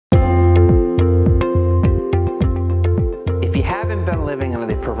you haven't been living under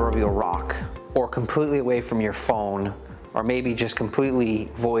the proverbial rock, or completely away from your phone, or maybe just completely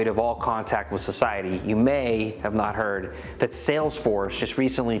void of all contact with society, you may have not heard that Salesforce just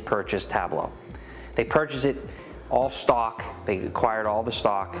recently purchased Tableau. They purchased it all stock, they acquired all the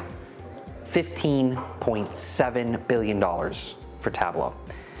stock, $15.7 billion for Tableau.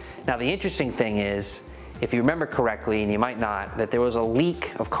 Now the interesting thing is, if you remember correctly, and you might not, that there was a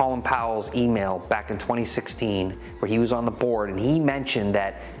leak of Colin Powell's email back in 2016 where he was on the board and he mentioned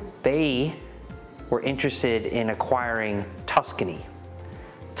that they were interested in acquiring Tuscany.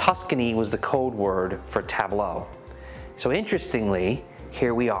 Tuscany was the code word for Tableau. So interestingly,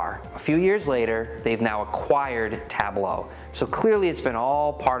 here we are. A few years later, they've now acquired Tableau. So clearly it's been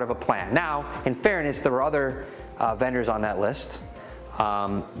all part of a plan. Now, in fairness, there were other vendors on that list.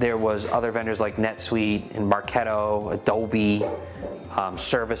 There was other vendors like NetSuite and Marketo, Adobe,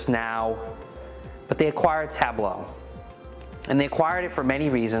 ServiceNow, but they acquired Tableau. And they acquired it for many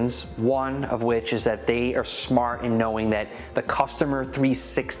reasons, one of which is that they are smart in knowing that the customer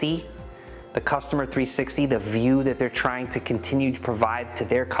 360, the view that they're trying to continue to provide to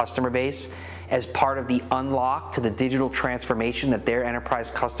their customer base as part of the unlock to the digital transformation that their enterprise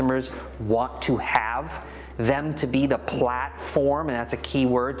customers want to have, them to be the platform, and that's a key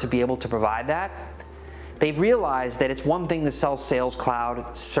word, to be able to provide that. They've realized that it's one thing to sell Sales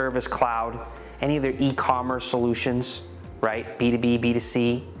Cloud, Service Cloud, any of their e-commerce solutions, right? B2B,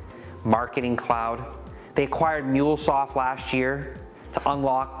 B2C, Marketing Cloud. They acquired MuleSoft last year to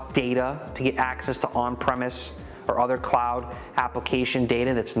unlock data, to get access to on-premise or other cloud application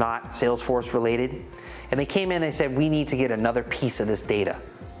data that's not Salesforce related. And they came in and they said, we need to get another piece of this data.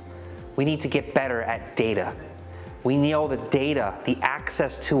 We need to get better at data. We know the data, the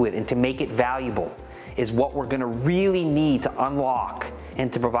access to it, and to make it valuable is what we're gonna really need to unlock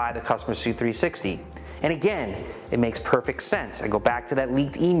and to provide the customer suite 360. And again, it makes perfect sense. I go back to that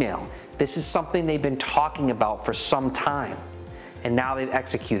leaked email. This is something they've been talking about for some time, and now they've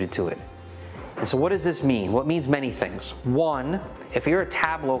executed to it. And so what does this mean? Well, it means many things. One, if you're a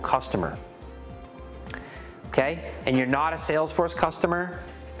Tableau customer, okay, and you're not a Salesforce customer,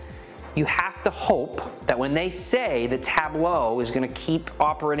 you have to hope that when they say that Tableau is going to keep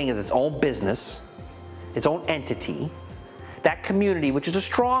operating as its own business, its own entity, that community, which is a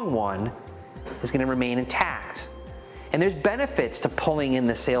strong one, is going to remain intact. And there's benefits to pulling in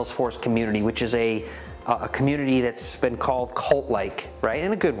the Salesforce community, which is a community that's been called cult-like, right,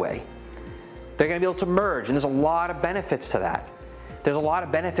 in a good way. They're going to be able to merge, and there's a lot of benefits to that. There's a lot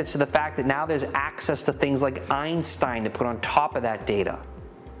of benefits to the fact that now there's access to things like Einstein to put on top of that data,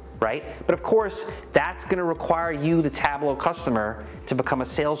 right? But of course, that's going to require you, the Tableau customer, to become a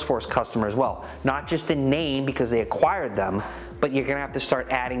Salesforce customer as well. Not just in name because they acquired them, but you're going to have to start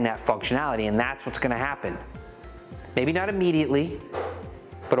adding that functionality, and that's what's going to happen. Maybe not immediately,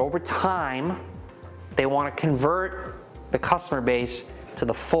 but over time, they want to convert the customer base to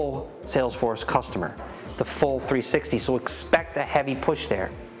the full Salesforce customer, the full 360, so expect a heavy push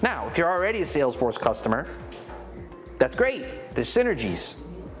there. Now, if you're already a Salesforce customer, that's great, there's synergies.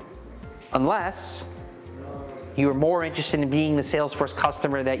 Unless you're more interested in being the Salesforce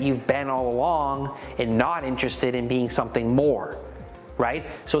customer that you've been all along and not interested in being something more, right?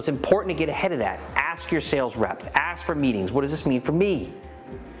 So it's important to get ahead of that. Ask your sales rep, ask for meetings. What does this mean for me?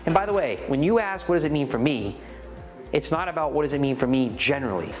 And by the way, when you ask what does it mean for me, it's not about what does it mean for me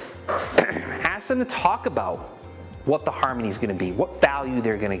generally. Ask them to talk about what the harmony is going to be, what value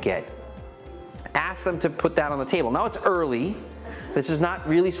they're going to get. Ask them to put that on the table. Now it's early. This is not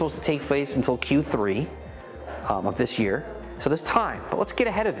really supposed to take place until Q3 of this year, so there's time, but let's get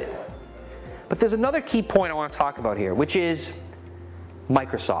ahead of it. But there's another key point I want to talk about here, which is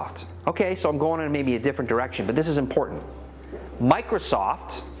Microsoft. Okay, so I'm going in maybe a different direction, but this is important.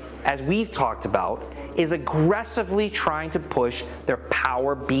 Microsoft, as we've talked about, is aggressively trying to push their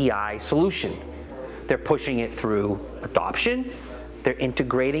Power BI solution. They're pushing it through adoption. They're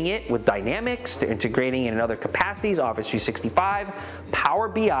integrating it with Dynamics. They're integrating it in other capacities, Office 365. Power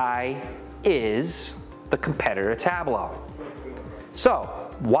BI is the competitor to Tableau. So,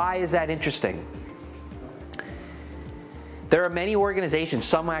 why is that interesting? There are many organizations,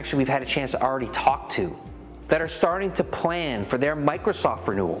 some actually we've had a chance to already talk to, that are starting to plan for their Microsoft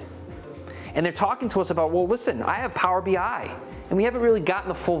renewal. And they're talking to us about, well, listen, I have Power BI, and we haven't really gotten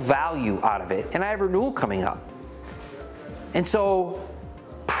the full value out of it, and I have renewal coming up. And so,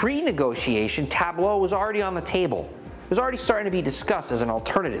 pre-negotiation, Tableau was already on the table. It was already starting to be discussed as an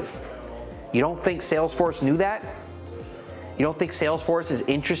alternative. You don't think Salesforce knew that? You don't think Salesforce is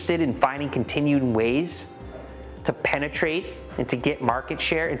interested in finding continued ways to penetrate and to get market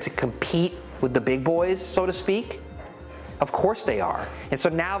share and to compete with the big boys, so to speak? Of course they are. And so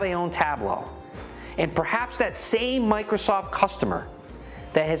now they own Tableau. And perhaps that same Microsoft customer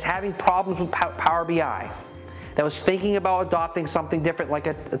that is having problems with Power BI, that was thinking about adopting something different like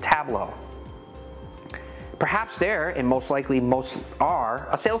a Tableau, perhaps they're, and most likely most are,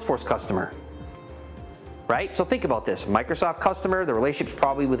 a Salesforce customer, right? So think about this. Microsoft customer, the relationship's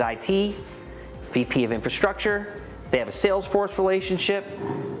probably with IT, VP of infrastructure. They have a Salesforce relationship,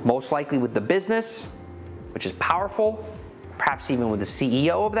 most likely with the business, which is powerful, perhaps even with the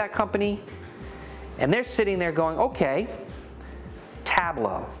CEO of that company. And they're sitting there going, okay,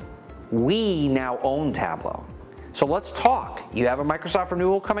 Tableau. We now own Tableau. So let's talk. You have a Microsoft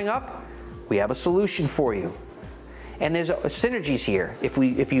renewal coming up? We have a solution for you. And there's synergies here. If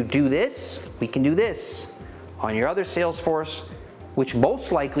you do this, we can do this. On your other Salesforce, which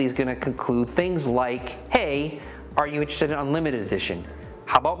most likely is going to conclude things like, hey, are you interested in Unlimited Edition?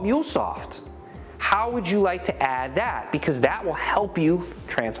 How about MuleSoft? How would you like to add that? Because that will help you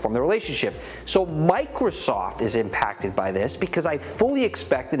transform the relationship. So Microsoft is impacted by this because I fully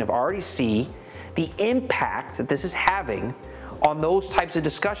expect and have already see the impact that this is having on those types of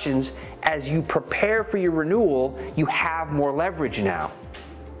discussions. As you prepare for your renewal, you have more leverage now.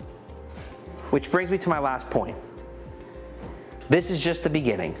 Which brings me to my last point. This is just the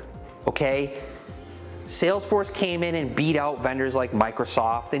beginning, okay? Salesforce came in and beat out vendors like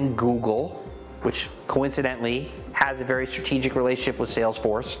Microsoft and Google, which coincidentally has a very strategic relationship with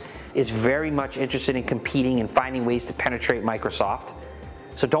Salesforce, is very much interested in competing and finding ways to penetrate Microsoft.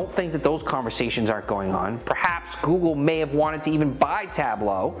 So don't think that those conversations aren't going on. Perhaps Google may have wanted to even buy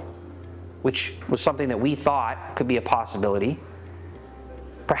Tableau, which was something that we thought could be a possibility.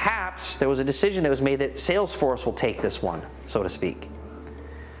 Perhaps there was a decision that was made that Salesforce will take this one, so to speak.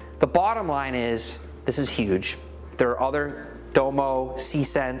 The bottom line is, this is huge. There are other Domo,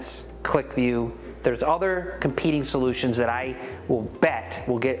 C-Sense, ClickView. There's other competing solutions that I will bet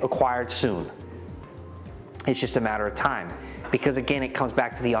will get acquired soon. It's just a matter of time. Because again, it comes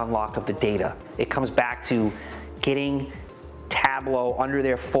back to the unlock of the data. It comes back to getting Tableau under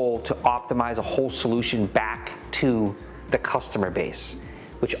their fold to optimize a whole solution back to the customer base,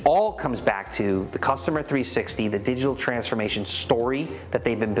 which all comes back to the Customer 360, the digital transformation story that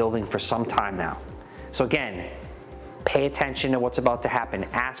they've been building for some time now. So again, pay attention to what's about to happen.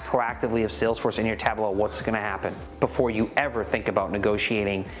 Ask proactively of Salesforce in your Tableau what's going to happen before you ever think about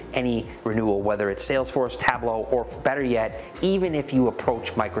negotiating any renewal, whether it's Salesforce, Tableau, or better yet, even if you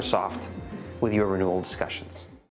approach Microsoft with your renewal discussions.